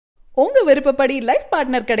உங்க விருப்பப்படி life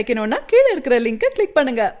partner கிடைக்கணும்னா கீழ இருக்கிற லிங்கை கிளிக்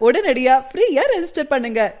பண்ணுங்க. உடனடியா ஃப்ரீயா ரெஜிஸ்டர்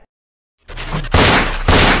பண்ணுங்க.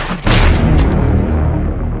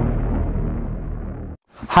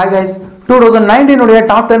 Hi guys, 2019 உடைய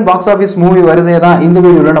டாப் 10 பாக்ஸ் ஆஃபீஸ் மூவி வரிசையை தான் இந்த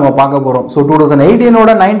வீடியோவில் நம்ம பார்க்க போகிறோம். ஸோ 2018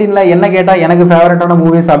 19ல என்ன கேட்டால் எனக்கு ஃபேவரட்டான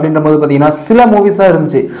மூவிஸ் அப்படின்ற போது பார்த்தீங்கன்னா சில மூவிஸ் தான்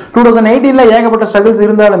இருந்துச்சு. 2018ல ஏகப்பட்ட ஸ்ட்ரகிள்ஸ்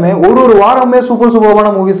இருந்தாலுமே ஒரு வாரமே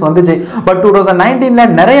சூப்பரான மூவிஸ் வந்துச்சு. பட் 2019ல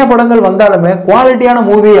நிறைய படங்கள் வந்தாலுமே குவாலிட்டியான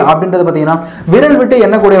மூவி அப்படின்றது பார்த்தீங்கன்னா விரல் விட்டு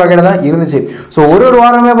எண்ணக்கூடிய வகையில் தான் இருந்துச்சு. ஸோ ஒரு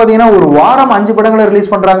வாரமே பார்த்தீங்கன்னா ஒரு வாரம் 5 படங்களை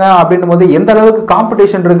ரிலீஸ் பண்ணுறாங்க அப்படின்னும் போது எந்த அளவுக்கு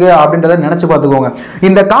காம்படிஷன் இருக்கு அப்படின்றத நினைச்சு பார்த்துக்கோங்க.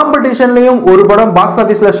 இந்த காம்படிஷன்லையும் ஒரு படம் பாக்ஸ்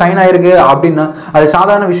ஆஃபீஸ்ல ஷைன் ஆயிருக்கு அப்படின்னா அது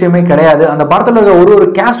சாதாரண விஷயமே கிடையாது. அந்த படத்துல இருக்க ஒரு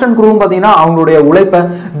கேஸ்ட் அண்ட் க்ரூவும் பாத்தீங்கன்னா அவங்களுடைய உழைப்பை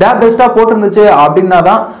பெஸ்டா போட்டிருந்துச்சு அப்படின்னா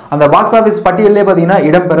தான் அந்த பாக்ஸ் ஆஃபீஸ் பட்டியலே பாத்தீங்கன்னா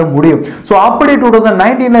இடம்பெற முடியும். ஸோ அப்படி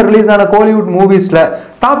 2019ல ரிலீஸ் ஆன கோலிவுட் மூவிஸ்ல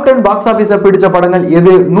டாப் 10 பாக்ஸ் ஆஃபீஸை பிடிச்ச படங்கள்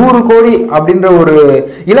எது, 100 கோடி அப்படின்ற ஒரு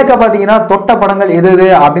இலக்க பாத்தீங்கன்னா தொட்ட படங்கள் எது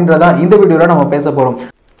அப்படின்றதான் இந்த வீடியோல நம்ம பேச போறோம்.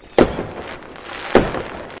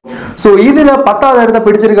 ஸோ இதுல 10வது இடத்தை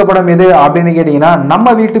பிடிச்சிருக்க படம் எது அப்படின்னு கேட்டீங்கன்னா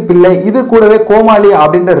நம்ம வீட்டு பிள்ளை. இது கூடவே கோமாளி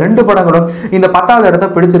அப்படின்ற 2 படங்களும் இந்த 10வது இடத்தை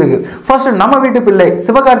பிடிச்சிருக்கு. ஃபர்ஸ்ட் நம்ம வீட்டு பிள்ளை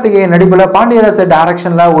சிவகார்த்திகேயன் நடிப்புல பாண்டியராஜ்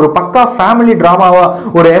டைரக்ஷன்ல ஒரு பக்கா ஃபேமிலி டிராமாவா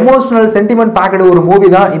ஒரு எமோஷனல் சென்டிமெண்ட் பேக்கடு ஒரு மூவி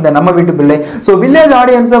தான் இந்த நம்ம வீட்டு பிள்ளை. ஸோ வில்லேஜ்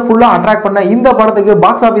ஆடியன்ஸை ஃபுல்லா அட்ராக்ட் பண்ண இந்த படத்துக்கு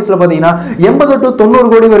பாக்ஸ் ஆஃபீஸ்ல பாத்தீங்கன்னா 80 to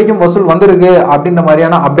 90 கோடி வரைக்கும் வசூல் வந்திருக்கு அப்படின்ற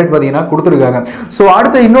மாதிரியான அப்டேட் பாத்தீங்கன்னா கொடுத்துருக்காங்க. ஸோ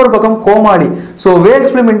அடுத்து இன்னொரு பக்கம் கோமாளி. ஸோ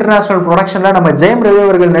வேல்ஸ் பிலிம் இன்டர்நேஷனல் ப்ரொடக்ஷன்ல நம்ம ஜெயம் ரவி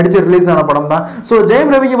அவர்கள் நடிச்சு ரிலீஸ் ஆன படம் தான். சோ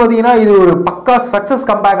ஜெயம் ரவிக்கு பாத்தீங்கன்னா இது ஒரு பக்கா சக்சஸ்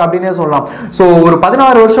கம்பேக் அப்படினே சொல்லலாம். சோ ஒரு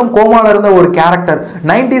 16 வருஷம் கோமால இருந்த ஒரு கேரக்டர்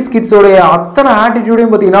 90s கிட்ஸ் உடைய அத்தனை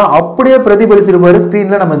ஆட்டிட்யூடையும் பாத்தீங்கன்னா அப்படியே பிரதிபலிச்சிருப்பாரு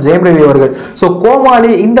ஸ்கிரீன்ல நம்ம ஜெயம் ரவி அவர்கள். சோ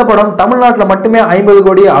கோமாளி இந்த படம் தமிழ்நாட்டுல மட்டுமே 50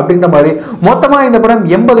 கோடி அப்படின்ற மாதிரி மொத்தமா இந்த படம்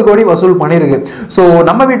 80 கோடி வசூல் பண்ணிருக்கு. சோ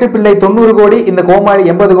நம்ம வீட்டு பிள்ளை 90 கோடி, இந்த கோமாளி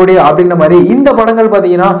 80 கோடி அப்படின்ற மாதிரி இந்த படங்கள்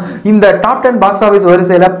பாத்தீங்கன்னா இந்த டாப் 10 பாக்ஸ் ஆபீஸ்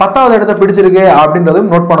வரிசையில 10வது இடத்தை பிடிச்சிருக்கு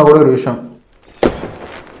அப்படின்றதும் நோட் பண்ணக்கூடிய ஒரு விஷயம்.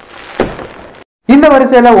 இந்த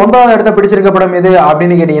வரிசையில 9வது இடத்தை பிடிச்சிருக்க படம் எது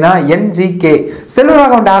அப்படின்னு கேட்டீங்கன்னா என்ஜிகே.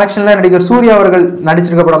 செல்வராகவன் டைரக்ஷன்ல நடிகர் சூர்யா அவர்கள்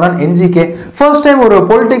நடிச்சிருக்க படம் தான் என்ஜிகே. ஃபர்ஸ்ட் டைம் ஒரு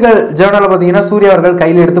பொலிட்டிக்கல் ஜேர்னலை பாத்தீங்கன்னா சூர்யா அவர்கள்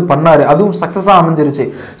கையில எடுத்து பண்ணாரு, அதுவும் சக்சஸா அமைஞ்சிருச்சு.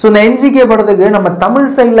 ஸோ இந்த என்ஜிகே படத்துக்கு நம்ம தமிழ்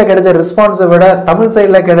சைட்ல கிடைச்ச ரெஸ்பான்ஸை விட, தமிழ்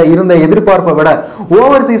சைட்ல இருந்த எதிர்பார்ப்பை விட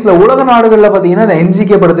ஓவர்சீஸ்ல உலக நாடுகள்ல பாத்தீங்கன்னா இந்த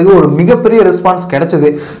என்ஜிகே படத்துக்கு ஒரு மிகப்பெரிய ரெஸ்பான்ஸ்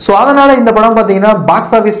கிடைச்சது. ஸோ அதனால இந்த படம் பாத்தீங்கன்னா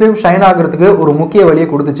பாக்ஸ் ஆஃபீஸ்லயும் ஷைன் ஆகிறதுக்கு ஒரு முக்கிய வழியை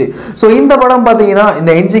கொடுத்துச்சு. ஸோ இந்த படம் பாத்தீங்கன்னா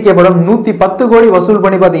இந்த என்ஜிகே படம் 110 கோடி வசூல்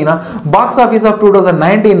பண்ணி பாத்தீங்கன்னா பாக்ஸ் ஆபீஸ் ஆஃப்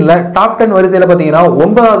 2019ல டாப் 10 வரிசையில பாத்தீங்கன்னா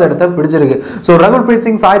 9வது இடத்தை பிடிச்சிருக்கு. சோ ரகுல் பிரீத்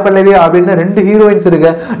சிங், சாய் பல்லவி அப்படின்னு 2 ஹீரோயின்ஸ்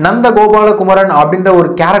இருக்கு. நந்த கோபால குமரன் அப்படின்ற ஒரு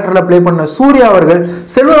கேரக்டர்ல ப்ளே பண்ண சூர்யா அவர்கள்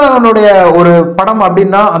செல்வராகவனுடைய ஒரு படம்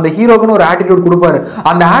அப்படின்னா அந்த ஹீரோக்குன்னு ஒரு ஆட்டிடியூட் கொடுப்பாரு.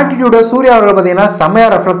 அந்த ஆட்டிடியூட சூர்யா அவர்கள் பாத்தீங்கன்னா செமையா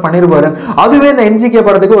ரெஃப்ளெக்ட் பண்ணிருப்பாரு. அதுவே இந்த என்ஜிகே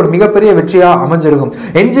படத்துக்கு ஒரு மிகப்பெரிய வெற்றியா அமைஞ்சிருக்கும்.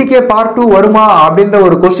 என்ஜிகே பார்ட் 2 வருமா அப்படின்ற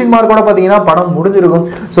ஒரு கொஸ்டின் மார்க் கூட பாத்தீங்கன்னா படம் முடிஞ்சிருக்கும்.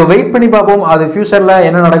 சோ வெயிட் பண்ணி பார்ப்போம் அது ஃபியூச்சர்ல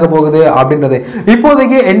என்ன நடக்க போகுது அப்படின்றது.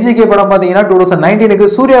 இப்போதைக்கு என்ஜிகே படம் பாத்தீங்கன்னா 2019க்கு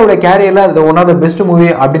சூர்யாவோட கேரியர்ல அது one of the best movie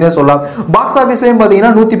அப்படினே சொல்லலாம். பாக்ஸ் ஆபீஸ்லயும்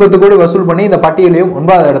பாத்தீங்கன்னா 110 கோடி வசூல் பண்ணி இந்த பட்டியலையும்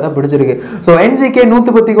 9வது இடத்தை பிடிச்சிருக்கு. சோ என்ஜிகே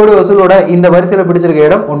 110 கோடி வசூலோட இந்த வரிசையில பிடிச்சிருக்க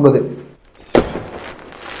இடம் 9.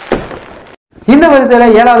 இந்த வரிசையில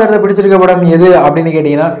 7வது இடத்தை பிடிச்சிருக்க படம் எது அப்படின்னு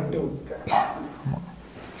கேட்டீங்கன்னா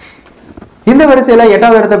இந்த வரிசையில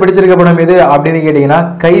 8வது இடத்தை பிடிச்சிருக்க படம் எது அப்படின்னு கேட்டீங்கன்னா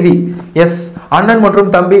கைதி. எஸ், அண்ணன் மற்றும்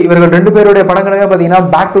தம்பி இவர்கள் 2 பேருடைய படங்களுமே பாத்தீங்கன்னா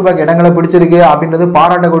பேக் டு பேக் இடங்களை பிடிச்சிருக்கு அப்படின்றது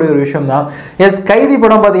பாராட்டக்கூடிய ஒரு விஷயம் தான். எஸ், கைதி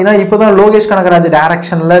படம் பாத்தீங்கன்னா இப்பதான் லோகேஷ் கனகராஜ்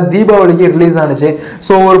டைரக்ஷன்ல தீபாவளிக்கு ரிலீஸ் ஆனிச்சு.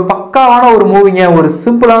 ஸோ ஒரு பக்காவான ஒரு மூவிங்க, ஒரு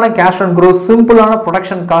சிம்பிளான கேஸ்ட் அண்ட் க்ரூ, சிம்பிளான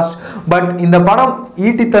ப்ரொடக்ஷன் காஸ்ட். பட் இந்த படம்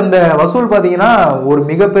ஈட்டி தந்த வசூல் பாத்தீங்கன்னா ஒரு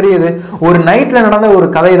மிகப்பெரியது. ஒரு நைட்ல நடந்த ஒரு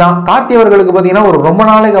கதை தான். கார்த்தி அவர்களுக்கு பாத்தீங்கன்னா ஒரு ரொம்ப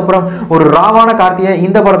நாளைக்கு அப்புறம் ஒரு ராவான கார்த்தியை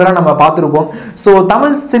இந்த படத்துல நம்ம பார்த்துருப்போம். சோ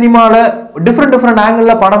தமிழ் சினிமால டிஃப்ரெண்ட்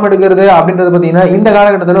ஆங்கிள் படம் எடுக்கிறது அப்படின்றது பாத்தீங்கன்னா இந்த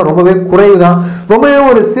காலகட்டத்தில் ரொம்பவே குறைவு தான். ரொம்பவே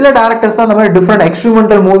ஒரு சில டைரக்டர்ஸ் தான் அந்த மாதிரி டிஃப்ரெண்ட்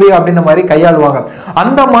எக்ஸ்பெரிமெண்டல் மூவி அப்படின்ற மாதிரி கையாளுவாங்க.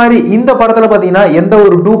 அந்த மாதிரி இந்த படத்துல பாத்தீங்கன்னா எந்த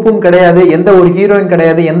ஒரு டூப்பும் கிடையாது, எந்த ஒரு ஹீரோயின்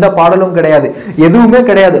கிடையாது, எந்த பாடலும் கிடையாது, எதுவுமே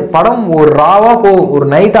கிடையாது. படம் ஒரு ராவா போகும், ஒரு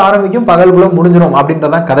நைட் ஆரம்பிக்கும், பகல்குள்ள முடிஞ்சிடும்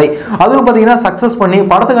அப்படின்றதான் கதை. அதுவும் பாத்தீங்கன்னா சக்சஸ் பண்ணி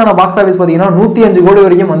படத்துக்கான பாக்ஸ் ஆபீஸ் பாத்தீங்கன்னா 105 கோடி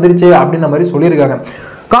வரைக்கும் வந்துருச்சு அப்படின்ற மாதிரி சொல்லியிருக்காங்க.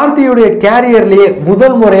 கார்த்தியுடைய கேரியர்லயே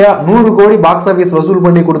முதல் முறையா 100 கோடி பாக்ஸ் ஆபீஸ் வசூல்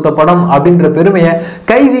பண்ணி கொடுத்த படம் அப்படின்ற பெருமையை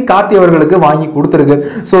கைதி கார்த்தி அவர்களுக்கு வாங்கி கொடுத்திருக்கு.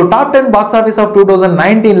 So top 10 box office of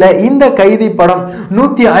 2019ல இந்த கைதி படம்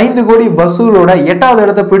 105 கோடி வசூலோட 8வது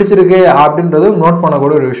இடத்தை பிடிச்சிருக்கு அப்படின்றது நோட்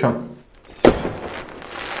பண்ணக்கூடிய ஒரு விஷயம்.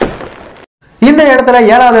 இந்த இடத்துல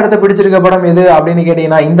 7வது இடத்தை பிடிச்சிருக்க படம் எது அப்படின்னு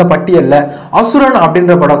கேட்டீங்கன்னா இந்த பட்டியல்ல அசுரன்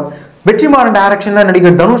அப்படின்ற படம். வெற்றிமாறன் டைரக்ஷன்ல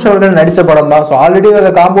நடிகர் தனுஷ் அவர்கள் நடிச்ச படம் தான். ஸோ ஆல்ரெடி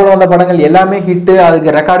காம்போல வந்த படங்கள் எல்லாமே ஹிட்டு,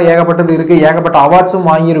 அதுக்கு ரெக்கார்டு ஏகப்பட்டது இருக்கு, ஏகப்பட்ட அவார்ட்ஸும்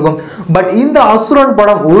வாங்கியிருக்கும். பட் இந்த அசுரன்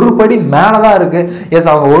படம் ஒரு படி மேலதான் இருக்கு. எஸ்,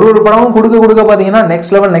 அவங்க ஒரு படமும் கொடுக்க பாத்தீங்கன்னா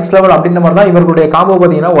நெக்ஸ்ட் லெவல் அப்படின்ற மாதிரி தான் இவர்களுடைய காம்போ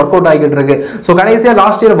பாத்தீங்கன்னா ஒர்க் அவுட் ஆகிட்டு இருக்கு. ஸோ கடைசியா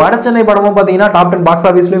லாஸ்ட் இயர் வட சென்னை படமும் பாத்தீங்கன்னா டாப் 10 பாக்ஸ்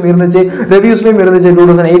ஆஃபீஸ்லயும் இருந்துச்சு, ரிவ்யூஸ்லயும் இருந்துச்சு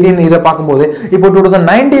 2018 இதை பார்க்கும்போது. இப்போ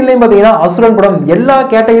 2019லயும் பாத்தீங்கன்னா அசுரன் படம் எல்லா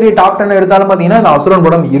கேட்டகரி டாப் 10 எடுத்தாலும் பாத்தீங்கன்னா இந்த அசுரன்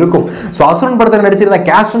படம் இருக்கும். ஸோ அசுரன் படத்தில் நடிச்சிருந்த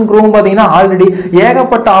கேஸ்ட் அண்ட் க்ரூவும் பாத்தீங்கன்னா ஆல்ரெடி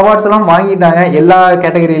ஏகப்பட்ட அவார்ட்ஸ் எல்லாம் வாங்கிட்டாங்க எல்லா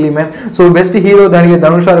கேட்டகரியிலுமே. ஸோ பெஸ்ட் ஹீரோ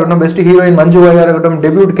தனுஷா இருக்கட்டும், பெஸ்ட் ஹீரோயின் மஞ்சுவாரியா இருக்கட்டும்,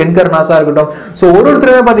 டெபியூட் கென்கர் நாசா இருக்கட்டும், ஸோ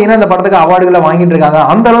ஒருத்தருமே பாத்தீங்கன்னா இந்த படத்துக்கு அவார்டுகளை வாங்கிட்டு இருக்காங்க.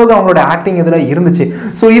 அந்த அளவுக்கு அவங்களோட ஆக்டிங் இதுல இருந்துச்சு.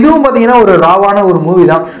 ஸோ இதுவும் பாத்தீங்கன்னா ஒரு ராவான ஒரு மூவி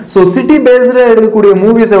தான். ஸோ சிட்டி பேஸ்ல எடுக்கக்கூடிய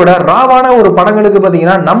மூவிஸை விட ராவான ஒரு படங்களுக்கு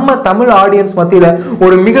பாத்தீங்கன்னா நம்ம தமிழ் ஆடியன்ஸ் மத்தியில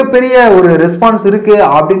ஒரு மிகப்பெரிய ஒரு ரெஸ்பான்ஸ் இருக்கு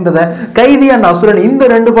அப்படின்றத கைதி அண்ட் அசுரன் இந்த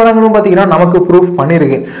ரெண்டு படங்களும் பாத்தீங்கன்னா நமக்கு ப்ரூஃப்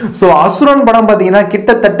பண்ணிருக்கு. ஸோ அசுரன் படம் பாத்தீங்கன்னா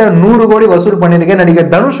கிட்டத்தட்ட 100 கோடி வசூல் பண்ணிருக்கு.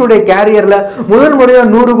 நடிகர் தனுஷுடைய கேரியர்ல முதல் முறையா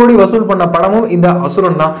 100 கோடி வசூல் பண்ண படமும் இந்த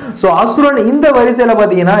அசுரன் தான். சோ அசுரன் இந்த வரிசையில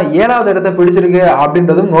பாத்தீங்கன்னா 7வது இடத்தை பிடிச்சிருக்கு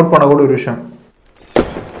அப்படின்றதும் நோட் பண்ணக்கூடிய ஒரு விஷயம்.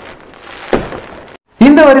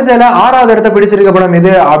 இந்த வரிசையில 6வது இடத்தை பிடிச்சிருக்க படம்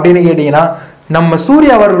எது அப்படின்னு கேட்டீங்கன்னா நம்ம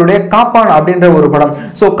சூர்யா அவர்களுடைய காப்பான் அப்படின்ற ஒரு படம்.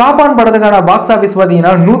 சோ காப்பான் படத்துக்கான பாக்ஸ் ஆபீஸ்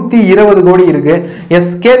பாத்தீங்கன்னா 120 கோடி இருக்கு.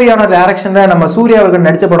 எஸ், கேவியான டைரக்ஷன்ல நம்ம சூர்யா அவர்கள்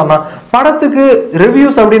நடிச்ச படம் தான். படத்துக்கு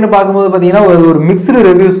ரிவ்யூஸ் அப்படின்னு பார்க்கும்போது பாத்தீங்கன்னா ஒரு மிக்ஸ்டு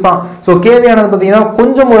ரிவ்யூஸ் தான். சோ கேவியானது பாத்தீங்கன்னா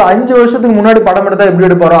கொஞ்சம் ஒரு 5 வருஷத்துக்கு முன்னாடி படம் எடுத்தா எப்படி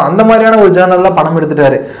எடுப்பாரோ அந்த மாதிரியான ஒரு ஜேர்னல்ல படம்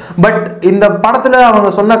எடுத்துட்டாரு. பட் இந்த படத்துல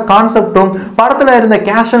அவங்க சொன்ன கான்செப்டும் படத்துல இருந்த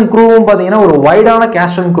கேஸ்ட் அண்ட் க்ரூவும் பாத்தீங்கன்னா ஒரு வைடான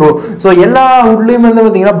கேஸ்ட் அண்ட் க்ரூ. சோ எல்லா உட்லயும் வந்து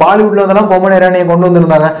பாத்தீங்கன்னா பாலிவுட்ல இருந்தெல்லாம் பொம்மன் இரானியை கொண்டு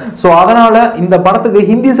வந்திருந்தாங்க. சோ அதனால இந்த படத்துக்கு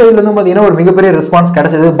ஹிந்தி சைடுல இருந்து பாத்தீங்கன்னா ஒரு மிகப்பெரிய ரெஸ்பான்ஸ்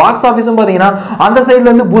கிடைச்சது. பாக்ஸ் ஆபீஸும் பாத்தீங்கன்னா அந்த சைடுல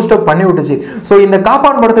இருந்து பூஸ்ட் அப் பண்ணி விட்டுச்சு. சோ இந்த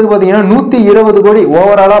காப்பான் படத்துக்கு பாத்தீங்கன்னா 120 கோடி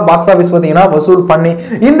ஓவராலா பாக்ஸ் ஆபீஸ் பாத்தீங்கன்னா வசூல் பண்ணி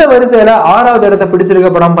இந்த வரிசையில 6வது இடத்தை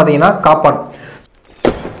பிடிச்சிருக்க படம் பாத்தீங்கன்னா காப்பான்.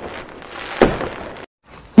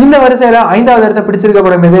 இந்த வரிசையில 5வது இடத்தை பிடிச்சிருக்க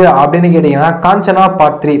படம் எது அப்படின்னு கேட்டீங்கன்னா காஞ்சனா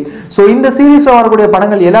பார்ட் 3. சோ இந்த சீரீஸ்ல வரக்கூடிய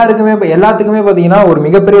படங்கள் எல்லாத்துக்குமே பாத்தீங்கன்னா ஒரு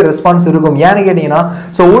மிகப்பெரிய ரெஸ்பான்ஸ் இருக்கும். ஏன்னு கேட்டீங்கன்னா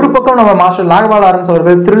சோ ஒரு பக்கம் நம்ம மாஸ்டர் ராகவா லாரன்ஸ்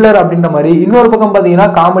அவர்கள் த்ரில்லர் அப்படின்ற மாதிரி, இன்னொரு பக்கம் பாத்தீங்கன்னா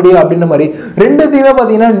காமெடி அப்படின்ற மாதிரி ரெண்டுத்தையுமே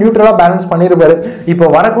பாத்தீங்கன்னா நியூட்ரலா பேலன்ஸ் பண்ணிருப்பாரு. இப்போ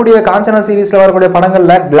வரக்கூடிய காஞ்சனா சீரீஸ்ல வரக்கூடிய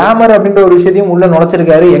படங்கள்ல கிளாமர் அப்படின்ற ஒரு விஷயத்தையும் உள்ள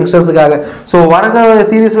நுழைச்சிருக்காரு யங்ஸ்டர்ஸுக்காக. சோ வர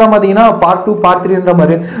சீரீஸ்லாம் பாத்தீங்கன்னா பார்ட் 2 பார்ட் 3ன்ற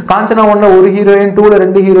மாதிரி காஞ்சனா 1ல ஒரு ஹீரோயின், 2ல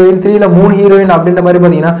 2 ஹீரோயின், 3ல 3 ஹீரோயின் அப்படின்ற மாதிரி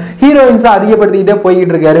பாத்தீங்கன்னா ஹீரோயின்ஸ் அதிகப்படுத்திட்டே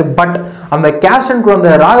போயிட்டு இருக்காரு. பட் அந்த கேஷ் அண்ட் அந்த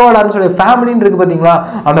ராகவா லாரன்ஸோட ஃபேமிலின்னு இருக்கு பாத்தீங்களா,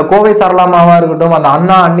 அந்த கோவை சரளாமாவா இருக்கட்டும், அந்த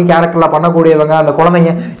அண்ணா அண்ணி கேரக்டர்ல பண்ணக்கூடியவங்க, அந்த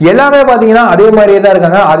குழந்தைங்க எல்லாமே பாத்தீங்கன்னா அதே மாதிரியே தான்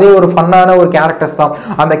இருக்காங்க. அதே ஒரு ஃபன்னான ஒரு கேரக்டர்ஸ் தான்.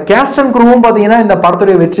 அந்த கேஸ்ட் அண்ட் க்ரூவும் பாத்தீங்கன்னா இந்த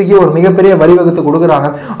படத்துடைய வெற்றிக்கு ஒரு மிகப்பெரிய வழிவகுத்து கொடுக்குறாங்க.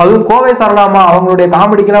 அதுவும் கோவை சரளாமா அவங்களுடைய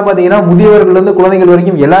காமெடிக்குலாம் பாத்தீங்கன்னா முதியவர்கள் இருந்து குழந்தைகள்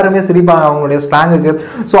வரைக்கும் எல்லாருமே சிரிப்பாங்க அவங்களுடைய ஸ்லாங்குக்கு.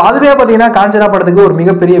 சோ அதுவே பாத்தீங்கன்னா காஞ்சனா படத்துக்கு ஒரு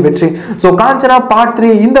மிகப்பெரிய வெற்றி. சோ காஞ்சனா பார்ட்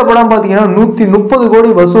 3 இந்த படம் பாத்தீங்கன்னா 130 கோடி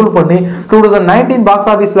வசூல் பண்ணி 2019 பாக்ஸ்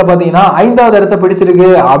ஆபீஸ்ல பாத்தீங்கன்னா 5வது இடத்தை பிடிச்சிருக்கு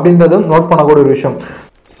அப்படின்றதும் நோட் பண்ணக்கூடிய ஒரு விஷயம்.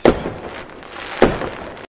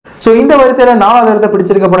 சோ இந்த வரிசையில 4வது இடத்தை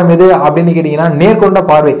பிடிச்சிருக்க படம் எது அப்படின்னு கேட்டீங்கன்னா நேர்கொண்ட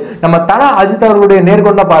பார்வை. நம்ம தல அஜித் அவர்களுடைய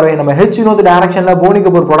நேர்கொண்ட பார்வை நம்ம வினோத் டைரக்ஷன்ல, போனி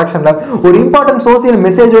கபூர் ப்ரொடக்ஷன்ல ஒரு இம்பார்ட்டன்ட் சோசியல்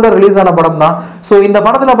மெசேஜோட ரிலீஸ் ஆன படம் தான். சோ இந்த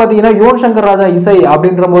படத்துல பாத்தீங்கன்னா யுவன் சங்கர் ராஜா இசை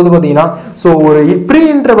அப்படின்ற போது பாத்தீங்கன்னா சோ ஒரு ப்ரீ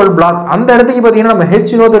இன்டர்வல் பிளாக் அந்த இடத்துக்கு பாத்தீங்கன்னா நம்ம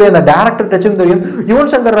வினோத்துடைய அந்த டைரக்டர் டச்சும் தெரியும்,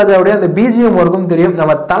 யுவன் சங்கர் ராஜாவுடைய அந்த பிஜிஎம் ஒர்க்கும் தெரியும்.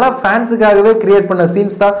 நம்ம தல ஃபேன்ஸுக்காகவே கிரியேட் பண்ண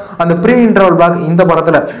சீன்ஸ் தான் அந்த ப்ரீ இன்டர்வல் பிளாக் இந்த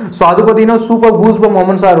படத்துல. சோ அது பாத்தீங்கன்னா சூப்பர் கூஸ்பம்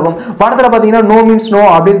மொமெண்ட்ஸா இருக்கும். படத்துல பாத்தீங்கன்னா நோ மீன்ஸ் நோ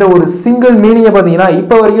அப்படின்ற ஒரு சிங்கிள் மீனிங்கை பாத்தீங்கன்னா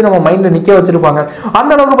இப்ப வரைக்கும் நம்ம மைண்ட்ல நிக்க வச்சிருப்பாங்க.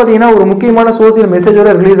 அந்த அளவுக்கு பாத்தீங்கன்னா ஒரு முக்கியமான சோசியல் மெசேஜோட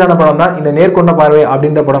ரிலீஸ் ஆன படம் தான் இந்த நேர்கொண்ட பார்வை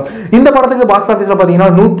அப்படின்ற படம். இந்த படத்துக்கு பாக்ஸ் ஆபீஸ்ல பாத்தீங்கன்னா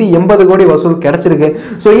 180 கோடி வசூல் கிடைச்சிருக்கு.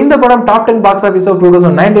 சோ இந்த படம் டாப் 10 பாக்ஸ் ஆபீஸ் ஆஃப்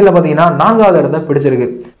 2019ல பாத்தீங்கன்னா 4வது இடத்தை பிடிச்சிருக்கு.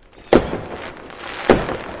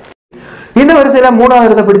 இந்த வரிசையில 3வது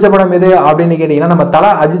இடத்தை பிடிச்ச படம் எது அப்படின்னு கேட்டீங்கன்னா நம்ம தல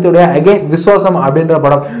அஜித்துடைய அகைன் விஸ்வாசம் அப்படின்ற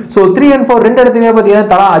படம். சோ 3 and 4 ரெண்டு இடத்துமே பாத்தீங்கன்னா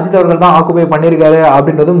தல அஜித் அவர்கள் தான் ஆக்குபை பண்ணிருக்காரு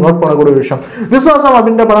அப்படின்றதும் நோட் பண்ணக்கூடிய விஷயம். விஸ்வாசம்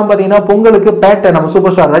அப்படின்ற படம் பாத்தீங்கன்னா பொங்கலுக்கு பேட்டை நம்ம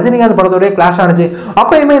சூப்பர் ஸ்டார் ரஜினிகாந்த் படத்தோட கிளாஷ் ஆனிச்சு.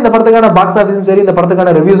 அப்பயுமே இந்த படத்துக்கான பாக்ஸ் ஆபீஸும் சரி, இந்த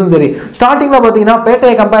படத்துக்கான ரிவ்யூஸும் சரி, ஸ்டார்டிங்ல பாத்தீங்கன்னா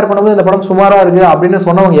பேட்டையை கம்பேர் பண்ணும்போது இந்த படம் சுமாரா இருக்கு அப்படின்னு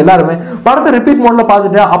சொன்னவங்க எல்லாருமே படத்தை ரிப்பீட் மோட்ல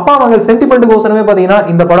பார்த்துட்டு அப்பா மகள் சென்டிமெண்ட் கோசனமே பாத்தீங்கன்னா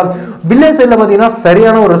இந்த படம் வில்லேஜ் சைட்ல பாத்தீங்கன்னா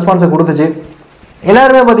சரியான ஒரு ரெஸ்பான்ஸை கொடுத்துச்சு.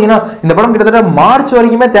 எல்லாருமே பாத்தீங்கன்னா இந்த படம் கிட்டத்தட்ட மார்ச்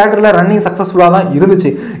வரைக்குமே தியேட்டர்ல ரன்னிங் சக்சஸ்ஃபுல்லா தான் இருந்துச்சு.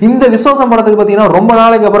 இந்த விஸ்வாசம் படத்துக்கு பாத்தீங்கன்னா ரொம்ப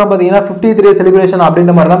நாளைக்கு அப்புறம் பாத்தீங்கன்னா 53 செலிப்ரேஷன்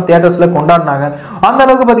அப்படின்ற மாதிரி தான் தியேட்டர்ஸ்ல கொண்டாடினாங்க. அந்த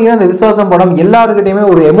அளவுக்கு பாத்தீங்கன்னா இந்த விஸ்வாசம் படம் எல்லாருக்கிட்டையுமே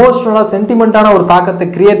ஒரு எமோஷனலா சென்டிமெண்டான ஒரு தாக்கத்தை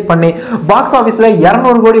கிரியேட் பண்ணி பாக்ஸ் ஆபீஸ்ல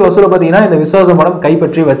 200 கோடி வசூல பாத்தீங்கன்னா இந்த விஸ்வாசம் படம்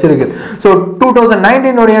கைப்பற்றி வச்சிருக்கு. சோ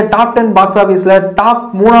 2019 உடைய டாப் 10 பாக்ஸ் ஆபீஸ்ல டாப்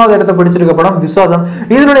 3வது இடத்தை பிடிச்சிருக்க படம் விஸ்வாசம்.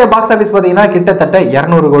 இதனுடைய பாக்ஸ் ஆபீஸ் பாத்தீங்கன்னா கிட்டத்தட்ட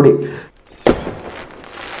 200 கோடி.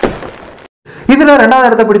 இதுல ரெண்டாவது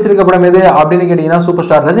இடத்தை பிடிச்சிருக்க படம் எது அப்படின்னு கேட்டீங்கன்னா சூப்பர்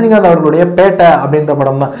ஸ்டார் ரஜினிகாந்த் அவர்களுடைய பேட்டை அப்படின்ற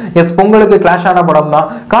படம் தான். எஸ், பொங்கலுக்கு கிளாஷ் ஆன படம் தான்.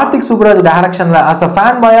 கார்த்திக் சூப்பராஜ் டைரக்ஷன்ல அஸ் அ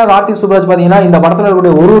ஃபேன் பாயா கார்த்திக் சூப்பராஜ் பாத்தீங்கன்னா இந்த படத்துல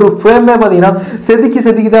இருக்கக்கூடிய ஒரு ஃப்ரேமே பாத்தீங்கன்னா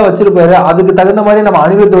செதுக்கி தான் வச்சிருப்பாரு. அதுக்கு தகுந்த மாதிரி நம்ம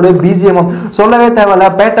அனிருத்தோட பிஜிஎம் சொல்லவே தேவையில்ல.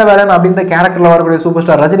 பேட்டை வேலன் அப்படின்ற கேரக்டர்ல வரக்கூடிய சூப்பர்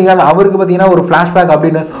ஸ்டார் ரஜினிகாந்த் அவருக்கு பாத்தீங்கன்னா ஒரு பிளாஷ்பேக்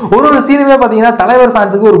அப்படின்னு ஒரு சீனுமே பாத்தீங்கன்னா தலைவர்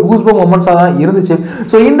ஃபேன்ஸுக்கு ஒரு கூஸ்பம் மொமெண்ட்ஸா தான் இருந்துச்சு.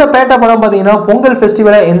 சோ இந்த பேட்டை படம் பாத்தீங்கன்னா பொங்கல்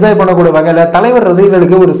ஃபெஸ்டிவலை என்ஜாய் பண்ணக்கூடிய வகையில தலைவர்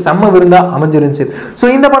ரசிகர்களுக்கு ஒரு செம்ம விருந்தா அமைஞ்சிருந்துச்சு. சோ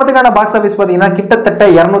இந்த படத்துக்கான பாக்ஸ் ஆபீஸ் பாத்தீங்கன்னா கிட்டத்தட்ட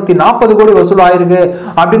 240 கோடி வசூல் ஆயிருக்கு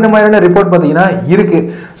அப்படின்ற மாதிரியான ரிப்போர்ட் பாத்தீங்கன்னா இருக்கு.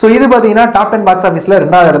 சோ இது பாத்தீங்கன்னா டாப் 10 பாக்ஸ் ஆபீஸ்ல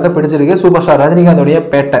ரெண்டாவது இடத்தை பிடிச்சிருக்கு சூப்பர் ஸ்டார் ரஜினிகாந்தோடைய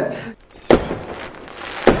பேட்டை.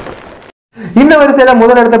 இந்த வரிசையில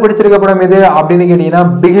முதல் இடத்தை பிடிச்சிருக்க படம் எது அப்படின்னு கேட்டீங்கன்னா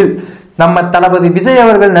பிகில். நம்ம தளபதி விஜய்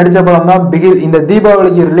அவர்கள் நடிச்ச படம் தான் பிகில். இந்த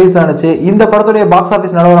தீபாவளிக்கு ரிலீஸ் ஆனிச்சு. இந்த படத்துடைய பாக்ஸ்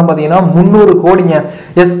ஆபீஸ் நிலவரம் பாத்தீங்கன்னா 300 கோடிங்க.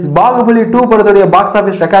 எஸ், பாகுபலி 2 படத்துடைய பாக்ஸ்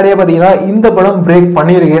ஆபீஸ் ரெக்கார்டே பாத்தீங்கன்னா இந்த படம் பிரேக்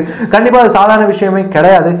பண்ணிருக்கு. கண்டிப்பா அது சாதாரண விஷயமே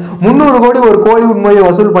கிடையாது. 300 கோடி ஒரு கோலிவுட் மூவி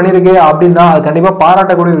வசூல் பண்ணிருக்கு அப்படின்னா அது கண்டிப்பா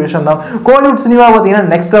பாராட்டக்கூடிய ஒரு விஷயம் தான். கோலிவுட் சினிமா பாத்தீங்கன்னா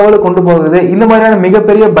நெக்ஸ்ட் லெவலுக்கு கொண்டு போகுது இந்த மாதிரியான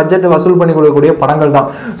மிகப்பெரிய பட்ஜெட் வசூல் பண்ணி கொடுக்கக்கூடிய படங்கள் தான்.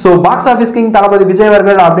 சோ பாக்ஸ் ஆபீஸ் கிங் தளபதி விஜய்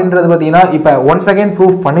அவர்கள் அப்படின்றது பாத்தீங்கன்னா இப்ப ஒன்ஸ் அகைன்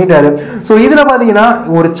ப்ரூவ் பண்ணிட்டாரு. சோ இதுல பாத்தீங்கன்னா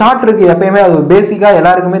ஒரு சார்ட் இருக்கு. எப்பயுமே அது பேசிக்கா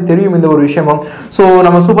எல்லாருக்குமே தெரியும் இந்த ஒரு விஷயமும். சோ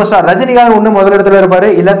நம்ம சூப்பர் ஸ்டார் ரஜினிகாந்த் ஒண்ணு முதல் இடத்துல இருப்பாரு,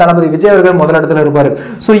 இல்ல தளபதி விஜய் அவர்கள் முதல் இடத்துல இருப்பாரு.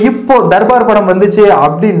 சோ இப்போ தர்பார் படம் வந்துச்சு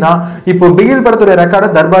அப்படின்னா இப்போ பிகில் படத்துடைய ரெக்கார்டை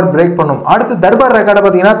தர்பார் பிரேக் பண்ணும். அடுத்து தர்பார் ரெக்கார்டை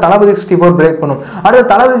பாத்தீங்கன்னா தளபதி 64 பிரேக் பண்ணும். அடுத்து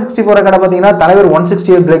தளபதி 64 ரெக்கார்டை பாத்தீங்கன்னா தலைவர்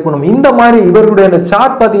 168 பிரேக் பண்ணும். இந்த மாதிரி இவர்களுடைய அந்த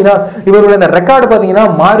சார்ட் பாத்தீங்கன்னா இவர்களுடைய அந்த ரெக்கார்டு பாத்தீங்கன்னா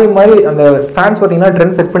மாறி அந்த ஃபேன்ஸ் பாத்தீங்கன்னா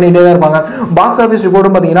ட்ரெண்ட் செட் பண்ணிட்டே தான் இருப்பாங்க. பாக்ஸ் ஆபீஸ்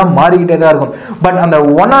ரிப்போர்ட்டும் பாத்தீங்கன்னா மாறிக்கிட்டே தான் இருக்கும். பட் அந்த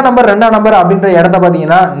 1ஆம் நம்பர் 2ஆம் நம்பர் அப்படின்ற இடத்த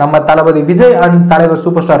பாத்தீங்கன்னா நம்ம தளபதி விஜய் அண்ட் தலைவர்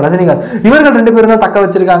சூப்பர் ஸ்டார் ரஜினிகாந்த் இவர்கள் 2 பேரும் தான் தக்க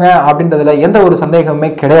வச்சிருக்காங்க அப்படின்றதுல எந்த ஒரு சந்தேகமே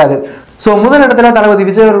கிடையாது. சோ முதல் இடத்துல தளபதி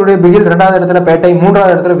விஜய் அவர்களுடைய பிகில், இரண்டாவது இடத்துல பேட்டை,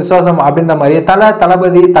 மூன்றாவது இடத்துல விசுவாசம் அப்படின்ற மாதிரி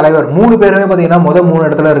தளபதி தலைவர் 3 பேருமே பாத்தீங்கன்னா முதல் 3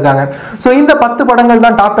 இடத்துல இருக்காங்க. சோ இந்த 10 படங்கள்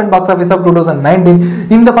தான் டாப் 10 பாக்ஸ் ஆபீஸ் ஆஃப் 2019.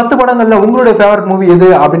 இந்த 10 படங்கள்ல உங்களுடைய ஃபேவரட் மூவி எது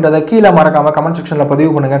அப்படின்றத கீழே மறக்காம கமெண்ட் செக்ஷன்ல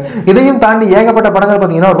பதிவு பண்ணுங்க. இதையும் தாண்டி ஏகப்பட்ட படங்கள்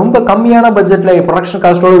பாத்தீங்கன்னா ரொம்ப கம்மியான பட்ஜெட்ல ப்ரொடக்ஷன்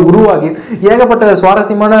காஸ்டோட உருவாகி ஏகப்பட்ட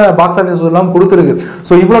சுவாரஸ்யமான பாக்ஸ் ஆபீஸ் எல்லாம் கொடுத்துருக்கு.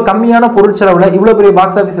 சோ இவ்வளவு கம்மியான பொருட்செலவுல இவ்வளவு பெரிய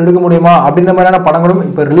பாக்ஸ் ஆபீஸ் எடுக்க முடியுமா அப்படின்ற மாதிரியான படங்களும்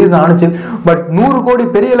இப்ப ரிலீஸ் ஆனிச்சு. பட் 100 கோடி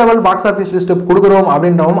பெரிய லெவல் பாக்ஸ் ஆபீஸ் லிஸ்ட் கொடுக்கிறோம்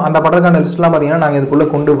அப்படின்றவும் அந்த படத்துக்கான லிஸ்ட்லாம் பாத்தீங்கன்னா நாங்க இதுக்குள்ள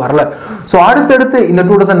கொண்டு வரல. சோ அடுத்தடுத்து இந்த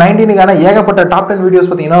 2019க்கான ஏகப்பட்ட டாப் 10 வீடியோஸ்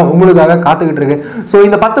பாத்தீங்கன்னா உங்களுக்காக காத்துக்கிட்டு இருக்கு. சோ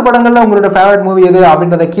இந்த 10 படங்கள்ல உங்களோட ஃபேவரட் மூவி எது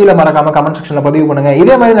அப்படின்றத கீழே மறக்காம கமெண்ட் செக்ஷன்ல பதிவு பண்ணுங்க.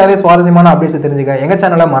 இதே மாதிரி நிறைய சுவாரஸ்யமான அப்டேட்ஸ் தெரிஞ்சுக்க எங்க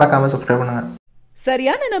சேனலை மறக்காம சப்ஸ்கிரைப் பண்ணுங்க.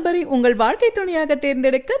 சரியான நபரை உங்கள் வாழ்க்கை துணையாக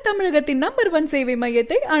தேர்ந்தெடுக்க தமிழகத்தின் நம்பர் 1 சேவை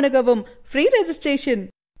மையத்தை அணுகவும். Free registration.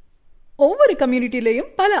 ஒவ்வொரு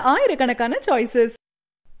கம்யூனிட்டிலையும் பல ஆயிரக்கணக்கான சாய்ஸஸ்.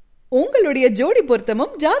 உங்களுடைய ஜோடி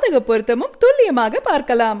பொருத்தமும் ஜாதக பொருத்தமும் துல்லியமாக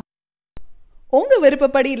பார்க்கலாம். உங்க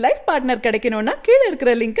விருப்பப்படி லைஃப் பார்ட்னர் கிடைக்கணும்னா கீழே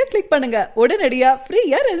இருக்கிற லிங்கை கிளிக் பண்ணுங்க. உடனடியா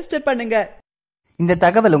ஃப்ரீயா ரெஜிஸ்டர் பண்ணுங்க. இந்த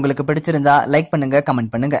தகவல் உங்களுக்கு பிடிச்சிருந்தா லைக் பண்ணுங்க,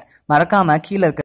 கமெண்ட் பண்ணுங்க. மறக்காம கீழே இருக்க